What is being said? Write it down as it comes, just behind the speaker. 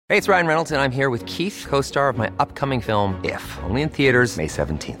Hey, it's Ryan Reynolds, and I'm here with Keith, co-star of my upcoming film, If, only in theaters May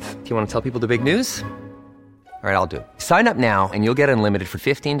 17th. Do you want to tell people the big news? All right, I'll do it. Sign up now and you'll get unlimited for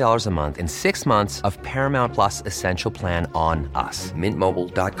 $15 a month and 6 months of Paramount Plus Essential Plan on us.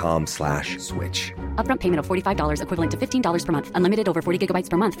 MintMobile.com/switch. Upfront payment of $45 equivalent to $15 per month. Unlimited over 40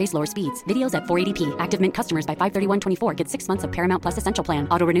 gigabytes per month. Face lower speeds. Videos at 480p. Active Mint customers by 531.24 get 6 months of Paramount Plus Essential Plan.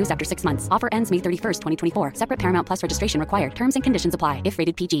 Auto renews after 6 months. Offer ends May 31st, 2024. Separate Paramount Plus registration required. Terms and conditions apply if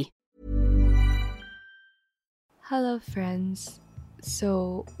rated PG. Hello, friends.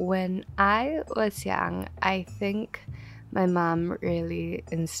 So when I was young, I think my mom really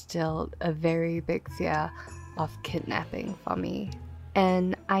instilled a very big fear of kidnapping for me.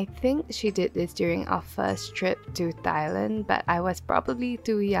 And I think she did this during our first trip to Thailand, but I was probably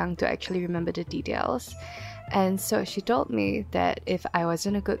too young to actually remember the details. And so she told me that if I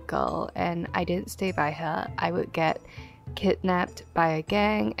wasn't a good girl and I didn't stay by her, I would get kidnapped by a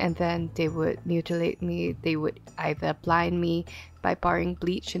gang, and then they would mutilate me. They would either blind me by pouring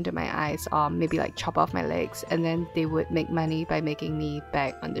bleach into my eyes or maybe like chop off my legs, and then they would make money by making me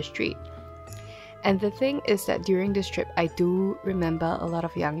beg on the street. And the thing is that during this trip, I do remember a lot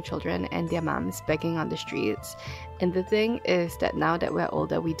of young children and their moms begging on the streets. And the thing is that now that we're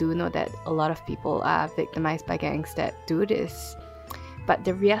older, we do know that a lot of people are victimized by gangs that do this. But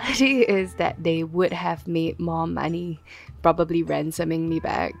the reality is that they would have made more money probably ransoming me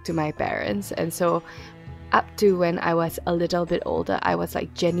back to my parents. And so up to when I was a little bit older, I was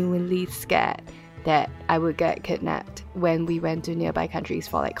like genuinely scared that I would get kidnapped when we went to nearby countries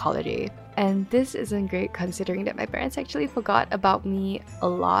for like holiday. And this isn't great considering that my parents actually forgot about me a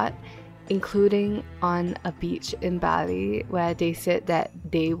lot, including on a beach in Bali where they said that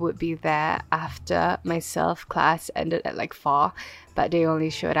they would be there after my surf class ended at like 4, but they only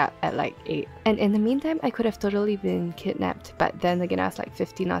showed up at like 8. And in the meantime, I could have totally been kidnapped, but then again I was like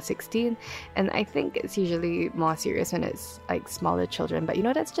 15 or 16, and I think it's usually more serious when it's like smaller children, but you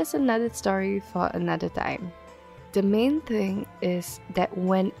know, that's just another story for another time. The main thing is that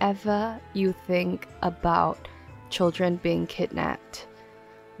whenever you think about children being kidnapped,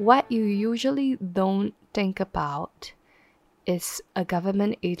 what you usually don't think about is a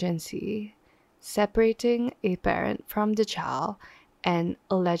government agency separating a parent from the child and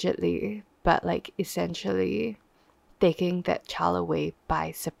allegedly, but like essentially, taking that child away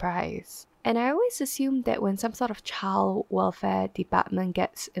by surprise. And I always assume that when some sort of child welfare department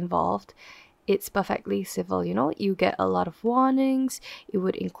gets involved, it's perfectly civil, you know, you get a lot of warnings, it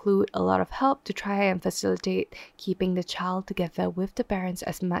would include a lot of help to try and facilitate keeping the child together with the parents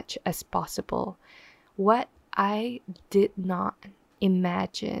as much as possible. What I did not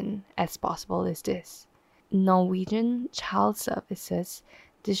imagine as possible is this: Norwegian child services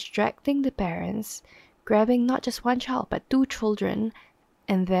distracting the parents, grabbing not just one child but 2 children,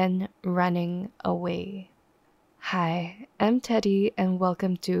 and then running away. Hi, I'm Teddy and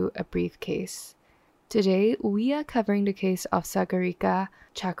welcome to A Briefcase. Today we are covering the case of Sagarika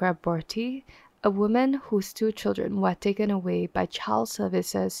Chakraborty, a woman whose 2 children were taken away by child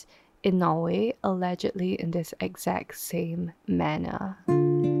services in Norway, allegedly in this exact same manner.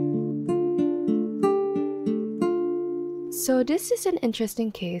 So this is an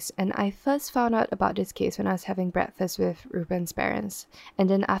interesting case, and I first found out about this case when I was having breakfast with Ruben's parents. And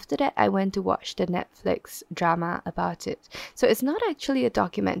then after that, I went to watch the Netflix drama about it. So it's not actually a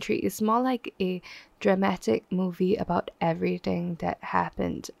documentary, it's more like a dramatic movie about everything that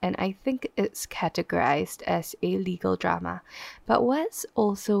happened. And I think it's categorized as a legal drama. But what's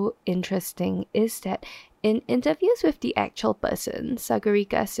also interesting is that in interviews with the actual person,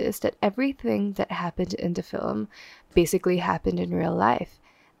 Sagarika says that everything that happened in the film basically happened in real life.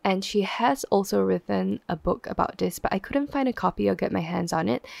 And she has also written a book about this, but I couldn't find a copy or get my hands on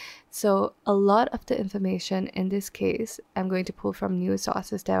it. So a lot of the information in this case, I'm going to pull from news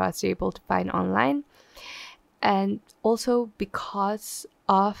sources that I was able to find online. And also because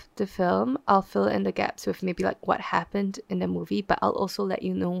of the film, I'll fill in the gaps with maybe like what happened in the movie, but I'll also let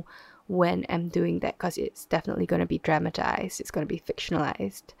you know when I'm doing that, because it's definitely going to be dramatized, it's going to be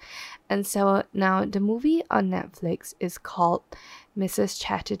fictionalized. And so now the movie on Netflix is called Mrs.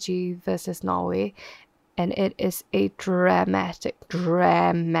 Chatterjee versus Norway, and it is a dramatic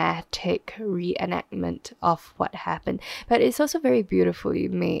reenactment of what happened. But it's also very beautifully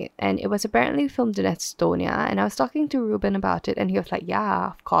made, and it was apparently filmed in Estonia. And I was talking to Ruben about it, and he was like, yeah,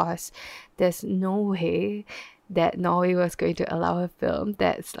 of course, there's no way that Norway was going to allow a film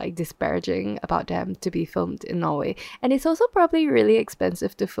that's like disparaging about them to be filmed in Norway. And it's also probably really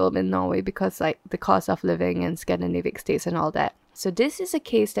expensive to film in Norway because like the cost of living in Scandinavian states and all that. So this is a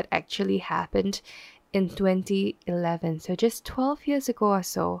case that actually happened in 2011, so just 12 years ago or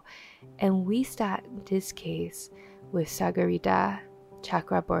so, and we start this case with Sagarika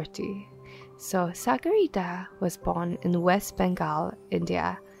Chakraborty. So Sagarika was born in West Bengal,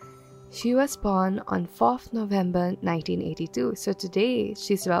 India. She was born on 4th November 1982, so today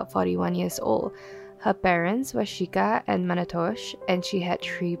she's about 41 years old. Her parents were Shika and Manatosh, and she had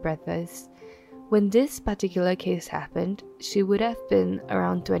 3 brothers. When this particular case happened, she would have been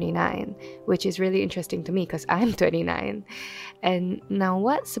around 29, which is really interesting to me because I'm 29. And now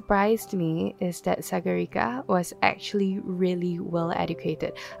what surprised me is that Sagarika was actually really well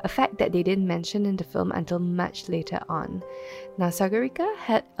educated, a fact that they didn't mention in the film until much later on. Now Sagarika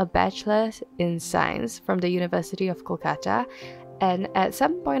had a bachelor's in science from the University of Kolkata, and at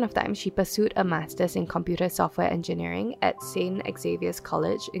some point of time, she pursued a master's in computer software engineering at St. Xavier's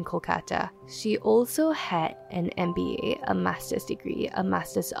College in Kolkata. She also had an MBA, a master's degree, a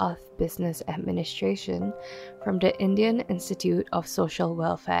Master's of Business Administration from the Indian Institute of Social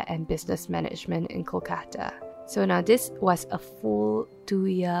Welfare and Business Management in Kolkata. So now this was a full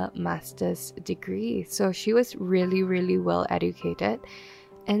 2-year master's degree. So she was really, really well educated.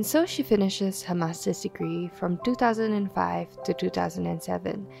 And so she finishes her master's degree from 2005 to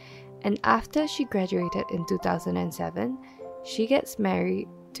 2007. And after she graduated in 2007, she gets married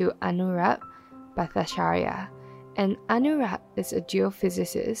to Anurag Bhattacharya. And Anurag is a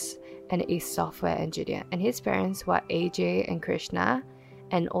geophysicist and a software engineer. And his parents were AJ and Krishna.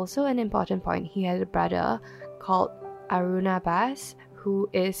 And also an important point, he had a brother called Arunabhas, who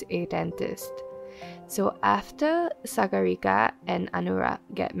is a dentist. So after Sagarika and Anurag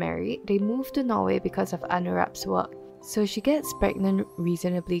get married, they move to Norway because of Anurag's work. So she gets pregnant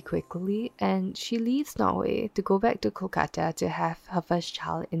reasonably quickly and she leaves Norway to go back to Kolkata to have her first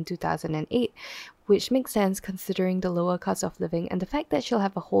child in 2008, which makes sense considering the lower cost of living and the fact that she'll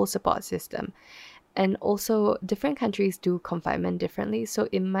have a whole support system. And also, different countries do confinement differently, so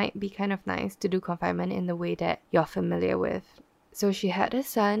it might be kind of nice to do confinement in the way that you're familiar with. So she had a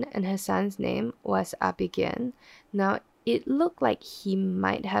son, and her son's name was Abhigyan. Now, it looked like he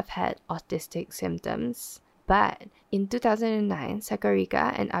might have had autistic symptoms. But in 2009,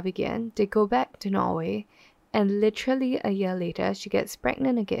 Sagarika and Abhigyan, they go back to Norway, and literally a year later, she gets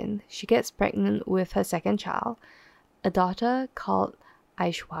pregnant again. She gets pregnant with her second child, a daughter called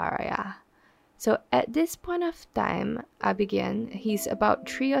Aishwarya. So at this point of time, Abhigyan, he's about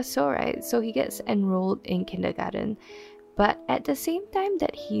 3 or so, right? So he gets enrolled in kindergarten. But at the same time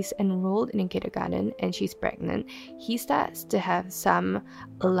that he's enrolled in kindergarten and she's pregnant, he starts to have some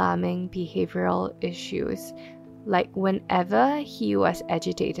alarming behavioral issues. Like whenever he was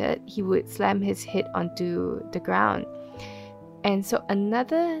agitated, he would slam his head onto the ground. And so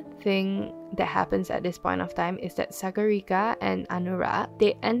another thing that happens at this point of time is that Sagarika and Anurag,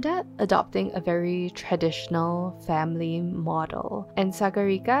 they end up adopting a very traditional family model. And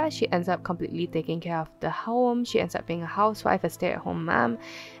Sagarika, she ends up completely taking care of the home. She ends up being a housewife, a stay-at-home mom.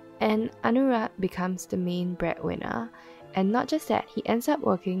 And Anurag becomes the main breadwinner. And not just that, he ends up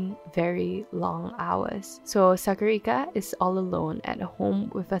working very long hours. So Sagarika is all alone at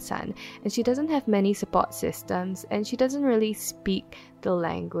home with her son, and she doesn't have many support systems, and she doesn't really speak the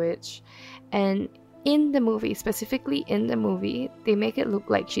language. And in the movie, specifically in the movie, they make it look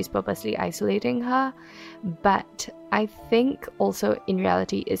like she's purposely isolating her, but I think also in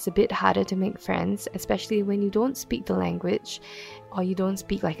reality it's a bit harder to make friends, especially when you don't speak the language or you don't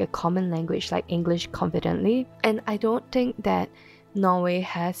speak like a common language like English confidently. And I don't think that Norway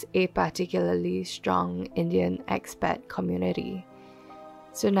has a particularly strong Indian expat community.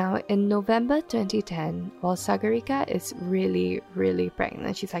 So now in November 2010, while Sagarika is really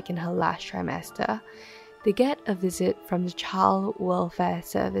pregnant, she's like in her last trimester, they get a visit from the Child Welfare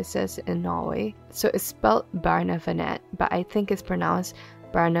Services in Norway. So it's spelled Barnevernet, but I think it's pronounced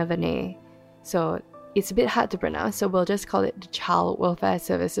Barnevernet. So it's a bit hard to pronounce, so we'll just call it the Child Welfare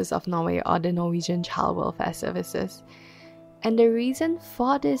Services of Norway or the Norwegian Child Welfare Services. And the reason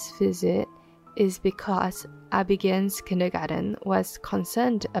for this visit is because Abhigyan's kindergarten was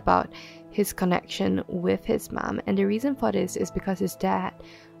concerned about his connection with his mom. And the reason for this is because his dad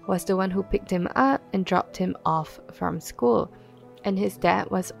was the one who picked him up and dropped him off from school. And his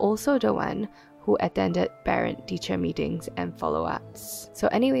dad was also the one who attended parent-teacher meetings and follow-ups. So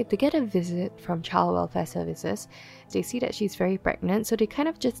anyway, they get a visit from Child Welfare Services. They see that she's very pregnant, so they kind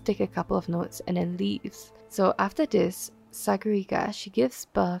of just take a couple of notes and then leaves. So after this, Sagarika, she gives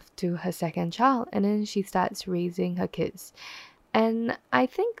birth to her second child, and then she starts raising her kids. And I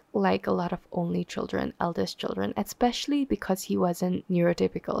think, like a lot of only children, eldest children, especially because he wasn't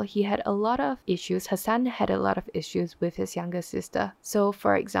neurotypical, he had a lot of issues. Hassan had a lot of issues with his younger sister. So,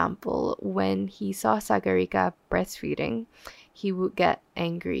 for example, when he saw Sagarika breastfeeding, he would get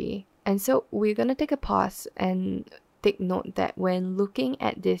angry. And so, we're gonna take a pause and take note that when looking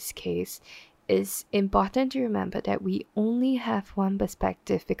at this case, it's important to remember that we only have one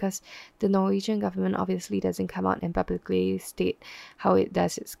perspective, because the Norwegian government obviously doesn't come out and publicly state how it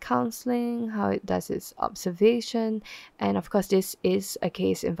does its counseling, how it does its observation, and of course this is a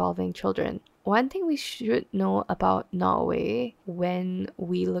case involving children. One thing we should know about Norway when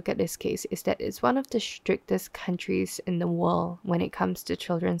we look at this case is that it's one of the strictest countries in the world when it comes to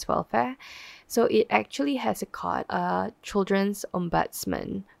children's welfare. So it actually has a court, a children's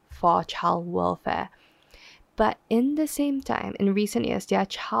ombudsman for child welfare. But in the same time, in recent years, their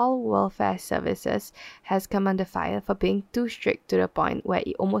child welfare services has come under fire for being too strict to the point where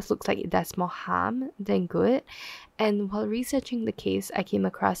it almost looks like it does more harm than good. And while researching the case, I came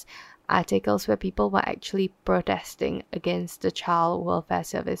across articles where people were actually protesting against the child welfare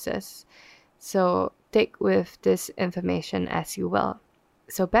services. So take with this information as you will.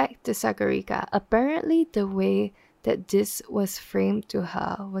 So back to Sagarika. Apparently the way that this was framed to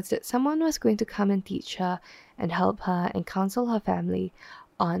her was that someone was going to come and teach her and help her and counsel her family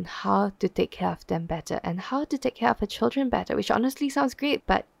on how to take care of them better and how to take care of her children better, which honestly sounds great.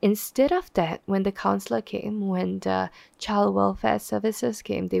 But instead of that, when the counselor came, when the child welfare services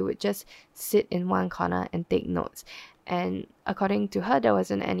came, they would just sit in one corner and take notes. And according to her, there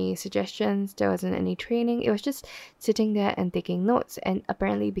wasn't any suggestions, there wasn't any training. It was just sitting there and taking notes, and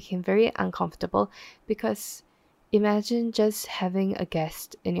apparently became very uncomfortable because imagine just having a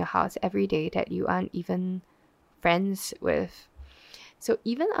guest in your house every day that you aren't even friends with. So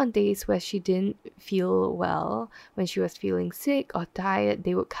even on days where she didn't feel well, when she was feeling sick or tired,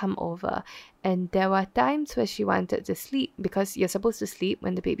 they would come over. And there were times where she wanted to sleep, because you're supposed to sleep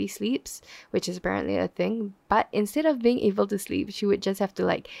when the baby sleeps, which is apparently a thing. But instead of being able to sleep, she would just have to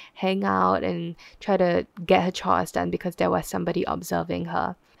like hang out and try to get her chores done because there was somebody observing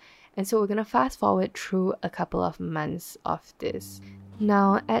her. And so we're going to fast forward through a couple of months of this.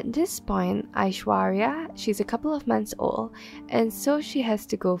 Now, at this point, Aishwarya, she's a couple of months old, and so she has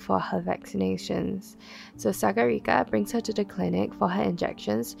to go for her vaccinations. So Sagarika brings her to the clinic for her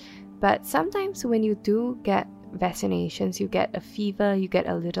injections, but sometimes when you do get vaccinations, you get a fever, you get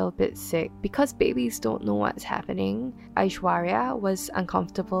a little bit sick. Because babies don't know what's happening, Aishwarya was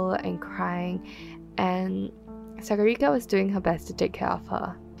uncomfortable and crying, and Sagarika was doing her best to take care of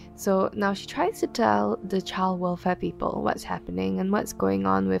her. So now she tries to tell the child welfare people what's happening and what's going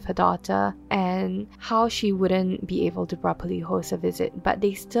on with her daughter and how she wouldn't be able to properly host a visit, but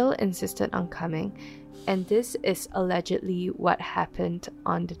they still insisted on coming. And this is allegedly what happened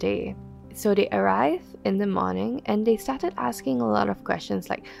on the day. So they arrived in the morning and they started asking a lot of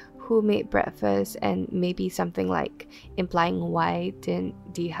questions like who made breakfast, and maybe something like implying why didn't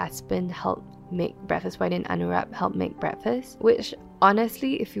the husband help make breakfast, why didn't Anurag help make breakfast, which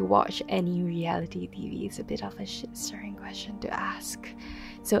honestly, if you watch any reality TV, it's a bit of a shit-stirring question to ask.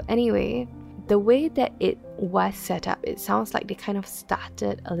 So anyway, the way that it was set up, it sounds like they kind of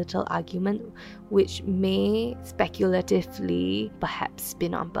started a little argument, which may speculatively perhaps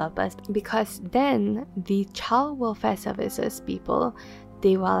been on purpose, because then the child welfare services people,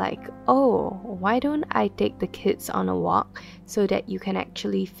 they were like, oh, why don't I take the kids on a walk so that you can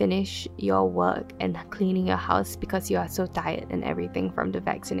actually finish your work and cleaning your house because you are so tired and everything from the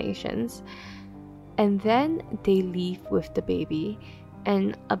vaccinations. And then they leave with the baby,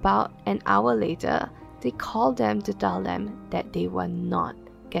 and about an hour later, they call them to tell them that they were not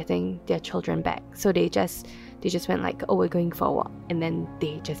getting their children back. So they just went like, oh, we're going for a walk, and then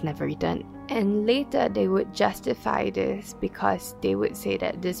they just never returned. And later they would justify this because they would say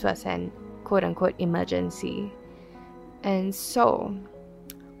that this was an quote-unquote emergency. And so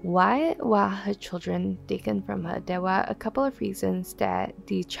why were her children taken from her? There were a couple of reasons that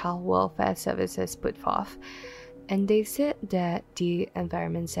the child welfare services put forth. And they said that the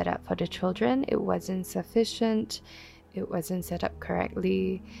environment set up for the children, it wasn't sufficient, it wasn't set up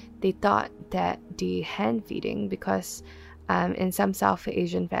correctly. They thought that the hand feeding, because in some South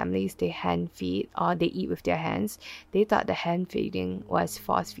Asian families they hand feed or they eat with their hands, they thought the hand feeding was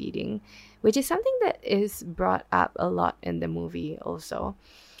force feeding, which is something that is brought up a lot in the movie also.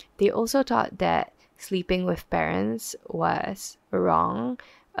 They also thought that sleeping with parents was wrong,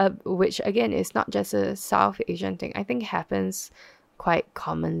 which again is not just a South Asian thing. I think happens quite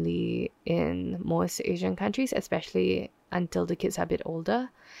commonly in most Asian countries, especially until the kids are a bit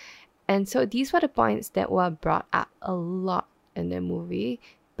older. And so these were the points that were brought up a lot in the movie,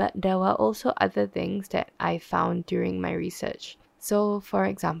 but there were also other things that I found during my research. So, for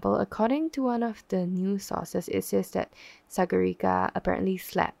example, according to one of the news sources, it says that Sagarika apparently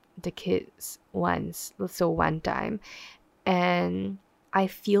slapped the kids once, so one time. And I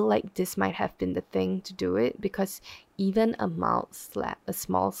feel like this might have been the thing to do it, because even a mild slap, a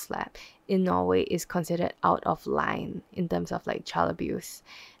small slap in Norway is considered out of line in terms of like child abuse.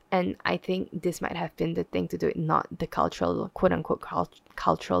 And I think this might have been the thing to do it, not the cultural, quote-unquote,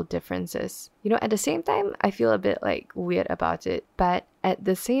 cultural differences. You know, at the same time, I feel a bit like weird about it. But at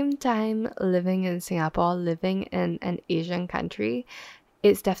the same time, living in Singapore, living in an Asian country,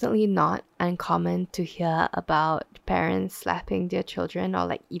 it's definitely not uncommon to hear about parents slapping their children or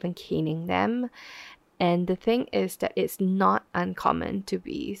like even caning them. And the thing is that it's not uncommon to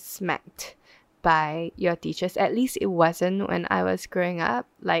be smacked by your teachers. At least it wasn't when I was growing up.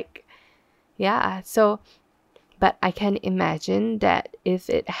 Like, yeah, so, but I can imagine that if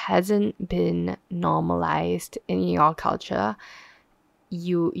it hasn't been normalized in your culture,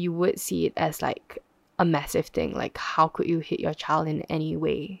 you would see it as like a massive thing. Like, how could you hit your child in any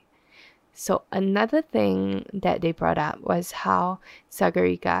way? So another thing that they brought up was how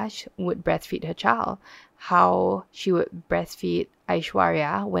Sagarika would breastfeed her child, how she would breastfeed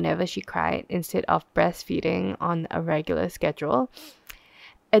Aishwarya whenever she cried instead of breastfeeding on a regular schedule.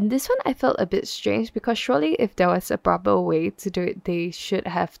 And this one I felt a bit strange, because surely if there was a proper way to do it, they should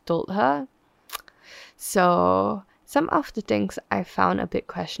have told her. So some of the things I found a bit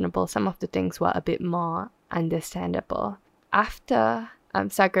questionable, some of the things were a bit more understandable. After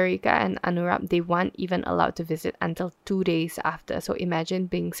Sagarika and Anurag, they weren't even allowed to visit until 2 days after. So imagine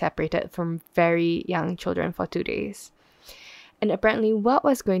being separated from very young children for 2 days. And apparently what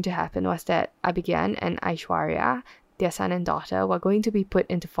was going to happen was that Abhigyan and Aishwarya, their son and daughter, were going to be put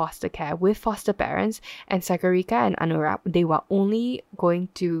into foster care with foster parents, and Sagarika and Anurag, they were only going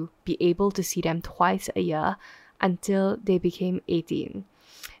to be able to see them twice a year until they became 18.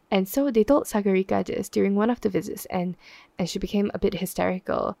 And so they told Sagarika this during one of the visits, and she became a bit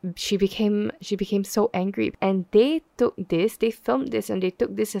hysterical. She became so angry, and they filmed this, and they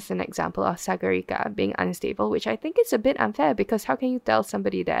took this as an example of Sagarika being unstable, which I think is a bit unfair, because how can you tell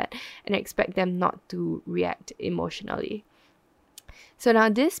somebody that and expect them not to react emotionally? So now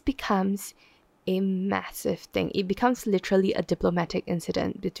this becomes a massive thing. It becomes literally a diplomatic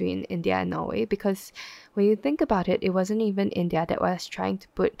incident between India and Norway, because when you think about it, it wasn't even India that was trying to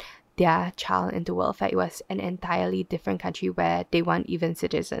put their child into welfare. It was an entirely different country where they weren't even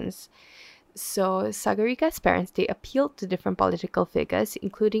citizens. So Sagarika's parents, they appealed to different political figures,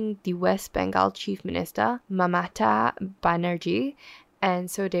 including the West Bengal Chief Minister, Mamata Banerjee.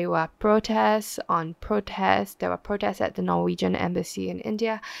 And so there were protests on protests. There were protests at the Norwegian embassy in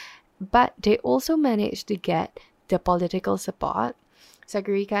India. But they also managed to get the political support.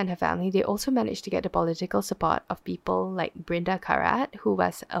 Sagarika and her family, they also managed to get the political support of people like Brinda Karat, who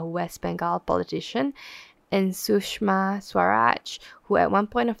was a West Bengal politician, and Sushma Swaraj, who at one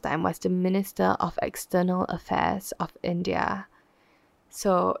point of time was the Minister of External Affairs of India.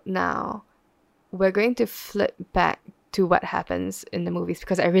 So now we're going to flip back to what happens in the movies,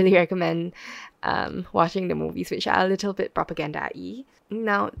 because I really recommend watching the movies, which are a little bit propaganda-y.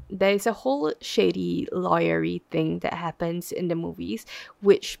 Now, there's a whole shady lawyery thing that happens in the movies,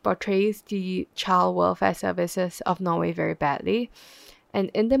 which portrays the child welfare services of Norway very badly. And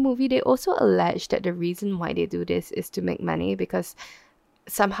in the movie, they also allege that the reason why they do this is to make money, because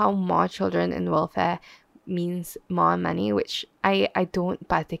somehow more children in welfare means more money, which I don't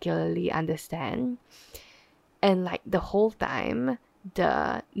particularly understand. And like the whole time,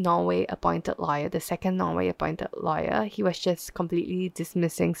 the Norway appointed lawyer, the second Norway appointed lawyer, he was just completely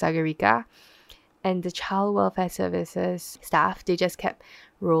dismissing Sagarika. And the child welfare services staff, they just kept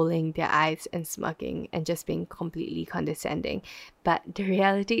rolling their eyes and smirking and just being completely condescending. But the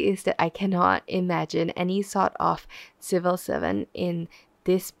reality is that I cannot imagine any sort of civil servant in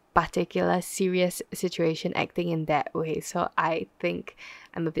this particular serious situation acting in that way. So I think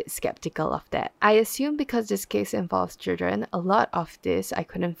I'm a bit skeptical of that. I assume because this case involves children, a lot of this I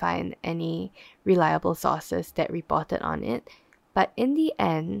couldn't find any reliable sources that reported on it. But in the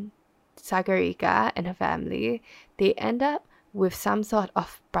end, Sagarika and her family, they end up with some sort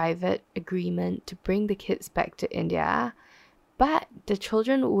of private agreement to bring the kids back to India. But the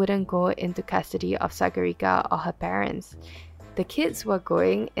children wouldn't go into custody of Sagarika or her parents. The kids were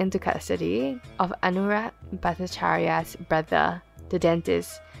going into custody of Anurag Bhattacharya's brother, the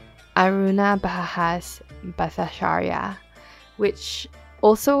dentist, Aruna Bahas Bhattacharya, which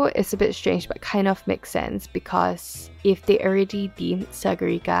also is a bit strange but kind of makes sense, because if they already deemed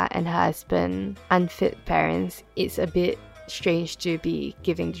Sagarika and her husband unfit parents, it's a bit strange to be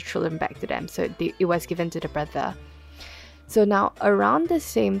giving the children back to them, so it was given to the brother. So now, around the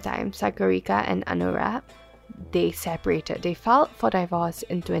same time, Sagarika and Anurag, they separated. They filed for divorce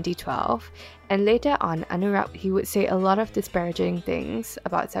in 2012, and later on, Anurag, he would say a lot of disparaging things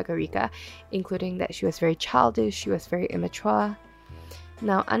about Sagarika, including that she was very childish, she was very immature.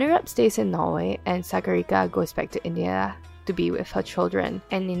 Now, Anurag stays in Norway, and Sagarika goes back to India to be with her children.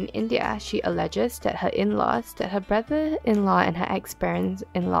 And in India, she alleges that her in-laws, that her brother-in-law and her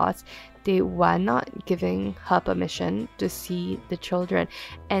ex-parents-in-laws, they were not giving her permission to see the children.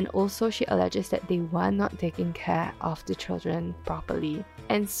 And also she alleges that they were not taking care of the children properly.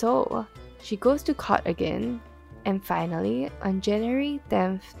 And so she goes to court again, and finally, on January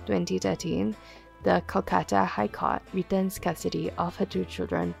 10th, 2013, the Kolkata High Court returns custody of her 2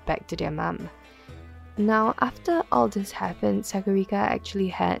 children back to their mum. Now, after all this happened, Sagarika actually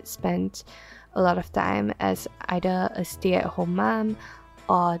had spent a lot of time as either a stay-at-home mom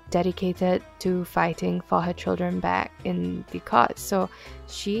or dedicated to fighting for her children back in the court. So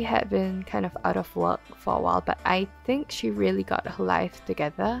she had been kind of out of work for a while, but I think she really got her life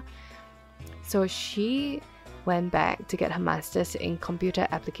together. So she went back to get her master's in computer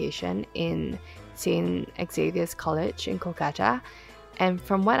application in St. Xavier's College in Kolkata. And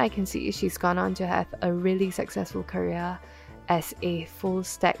from what I can see, she's gone on to have a really successful career as a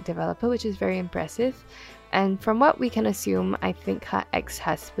full-stack developer, which is very impressive. And from what we can assume, I think her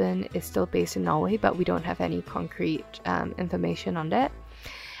ex-husband is still based in Norway, but we don't have any concrete information on that.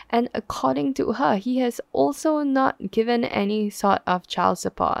 And according to her, he has also not given any sort of child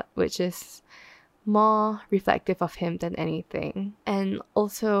support, which is more reflective of him than anything. And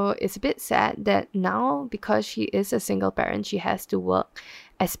also, it's a bit sad that now, because she is a single parent, she has to work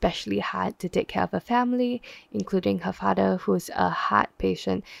especially hard to take care of her family, including her father, who's a heart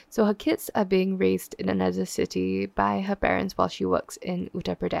patient. So her kids are being raised in another city by her parents while she works in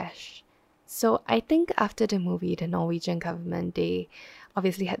Uttar Pradesh. So I think after the movie, the Norwegian government, they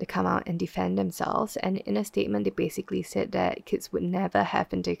obviously had to come out and defend themselves. And in a statement, they basically said that kids would never have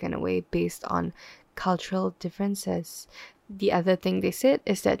been taken away based on cultural differences. The other thing they said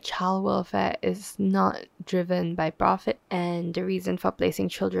is that child welfare is not driven by profit, and the reason for placing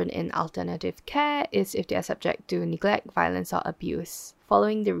children in alternative care is if they are subject to neglect, violence, or abuse.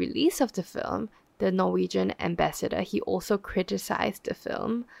 Following the release of the film, the Norwegian ambassador, he also criticized the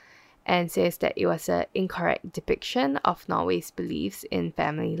film and says that it was an incorrect depiction of Norway's beliefs in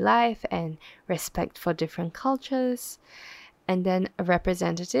family life and respect for different cultures. And then a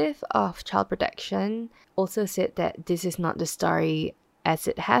representative of child protection also said that this is not the story as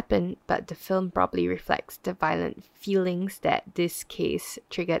it happened, but the film probably reflects the violent feelings that this case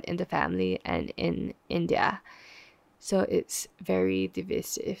triggered in the family and in India. So it's very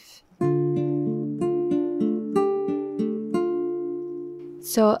divisive.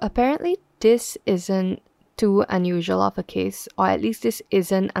 So apparently this isn't too unusual of a case, or at least this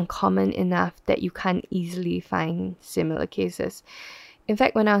isn't uncommon enough that you can't easily find similar cases. In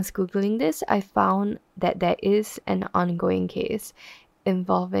fact, when I was Googling this, I found that there is an ongoing case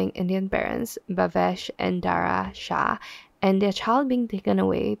involving Indian parents, Bhavesh and Dara Shah, and their child being taken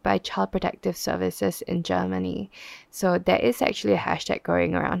away by Child Protective Services in Germany. So there is actually a hashtag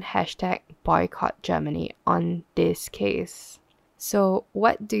going around, #boycottGermany, on this case. So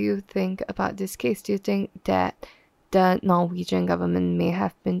what do you think about this case? Do you think that the Norwegian government may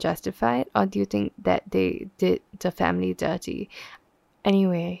have been justified, or do you think that they did the family dirty?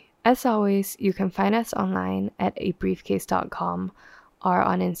 Anyway, as always, you can find us online at abriefcase.com or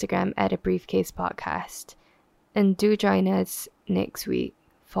on Instagram at abriefcasepodcast. And do join us next week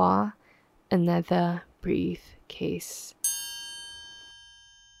for another briefcase.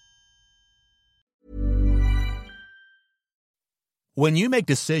 When you make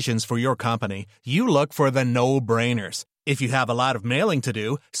decisions for your company, you look for the no-brainers. If you have a lot of mailing to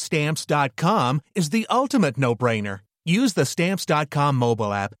do, Stamps.com is the ultimate no-brainer. Use the Stamps.com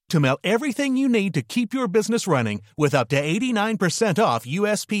mobile app to mail everything you need to keep your business running with up to 89% off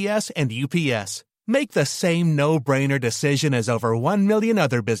USPS and UPS. Make the same no-brainer decision as over 1 million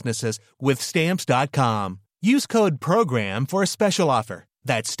other businesses with Stamps.com. Use code PROGRAM for a special offer.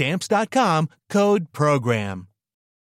 That's Stamps.com, code PROGRAM.